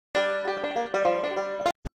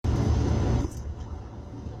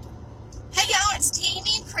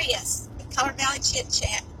Colorado Valley Chit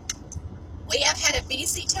Chat. We have had a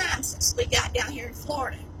busy time since we got down here in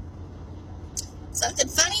Florida. Something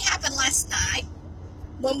funny happened last night.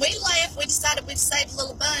 When we left, we decided we'd save a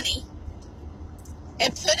little bunny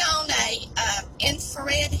and put on a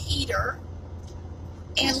infrared heater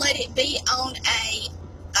and let it be on a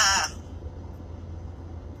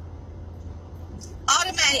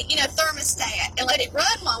automatic, thermostat, and let it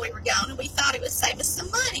run while we were gone, and we thought it would save us some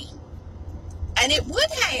money. And it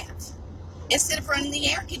would have, instead of running the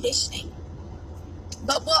air conditioning.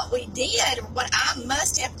 But what we did, or what I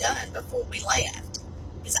must have done before we left,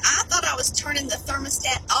 is I thought I was turning the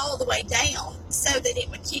thermostat all the way down so that it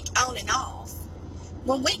would kick on and off.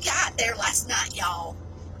 When we got there last night, y'all,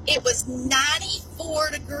 it was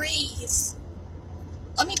 94 degrees.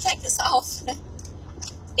 Let me take this off.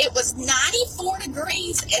 It was 94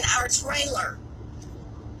 degrees in our trailer.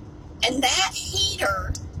 And that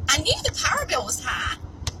heater, I knew the power bill was high,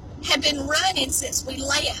 had been running since we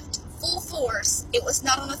left, full force. It was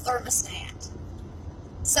not on a thermostat.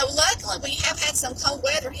 So luckily we have had some cold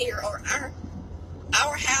weather here, or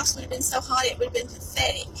our house would have been so hot it would have been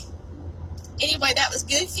pathetic. Anyway, that was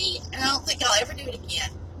goofy, and I don't think I'll ever do it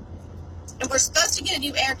again. And we're supposed to get a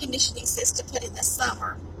new air conditioning system put in this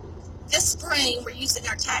summer. This spring, we're using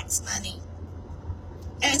our tax money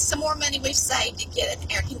and some more money we've saved to get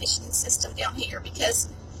an air conditioning system down here, because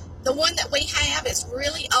the one that we have is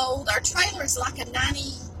really old. Our trailer is like a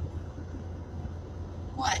 96?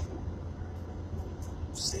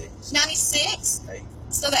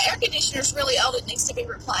 So the air conditioner is really old. It needs to be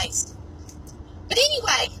replaced. But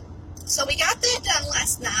anyway, so we got that done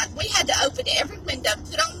last night. We had to open every window,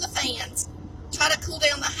 put on the fans, try to cool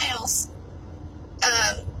down the house.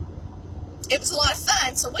 It was a lot of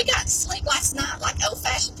fun. So we got to sleep last night like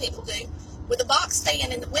old-fashioned people do, with a box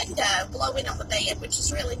fan in the window blowing on the bed, which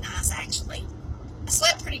was really nice, actually. I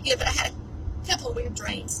slept pretty good, but I had a couple of weird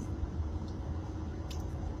dreams.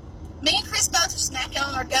 Me and Chris both are smacking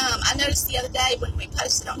on our gum. I noticed the other day when we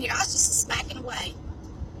posted on here, I was just smacking away.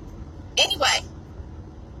 Anyway,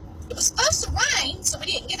 it was supposed to rain, so we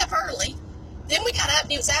didn't get up early. Then we got up,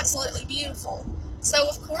 and it was absolutely beautiful. So,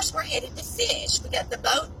 of course, we're headed to fish. We got the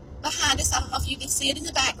boat behind us. I don't know if you can see it in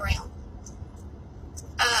the background.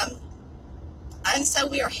 And so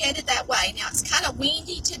we are headed that way. Now, it's kind of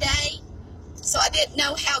windy today, so I didn't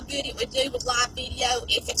know how good it would do with live video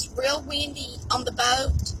if it's real windy on the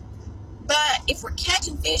boat. But if we're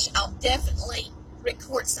catching fish, I'll definitely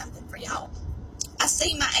record something for y'all. I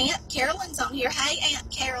see my Aunt Carolyn's on here. Hey, Aunt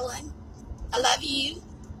Carolyn. I love you.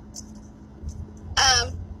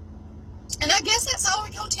 And I guess that's all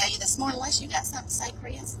we're going to tell you this morning, unless you got something to say,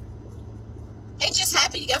 Chris. He's just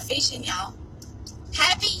happy to go fishing, y'all.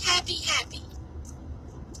 Happy, happy, happy.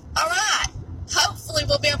 All right. Hopefully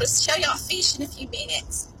we'll be able to show y'all fish in a few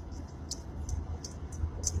minutes.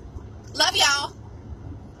 Love y'all.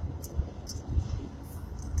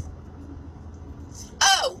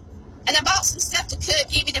 Oh, and I bought some stuff to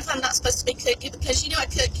cook, even if I'm not supposed to be cooking, because a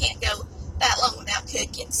cook can't go that long without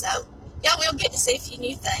cooking. So y'all will get to see a few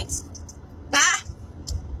new things. Bye.